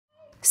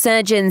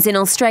Surgeons in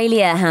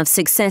Australia have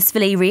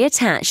successfully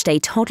reattached a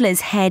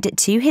toddler's head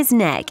to his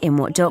neck in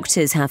what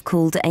doctors have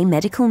called a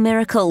medical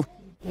miracle.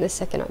 The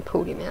second I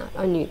pulled him out,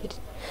 I knew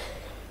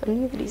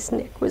that his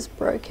neck was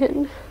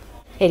broken.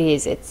 It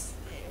is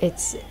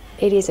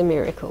a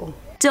miracle.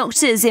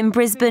 Doctors in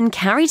Brisbane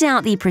carried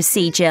out the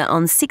procedure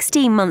on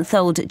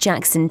 16-month-old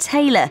Jackson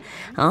Taylor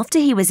after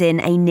he was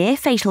in a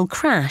near-fatal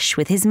crash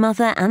with his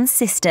mother and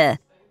sister.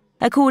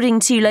 According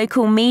to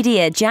local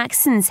media,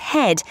 Jackson's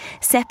head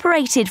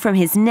separated from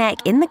his neck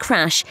in the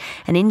crash,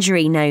 an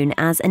injury known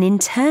as an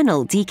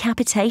internal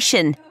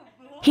decapitation.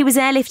 He was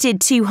airlifted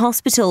to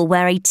hospital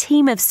where a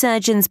team of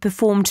surgeons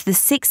performed the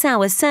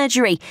 6-hour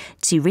surgery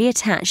to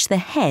reattach the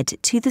head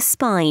to the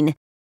spine.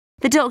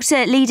 The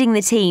doctor leading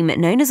the team,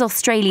 known as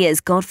Australia's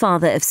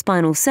godfather of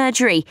spinal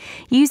surgery,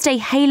 used a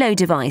halo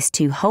device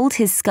to hold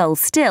his skull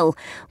still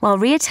while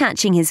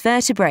reattaching his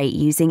vertebrae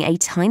using a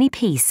tiny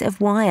piece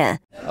of wire.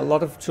 A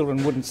lot of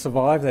children wouldn't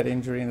survive that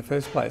injury in the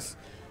first place.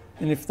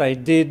 And if they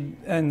did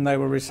and they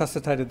were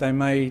resuscitated, they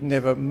may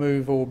never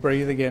move or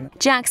breathe again.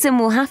 Jackson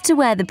will have to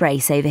wear the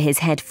brace over his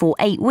head for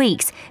 8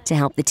 weeks to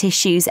help the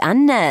tissues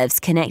and nerves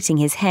connecting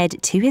his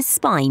head to his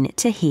spine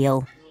to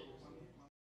heal.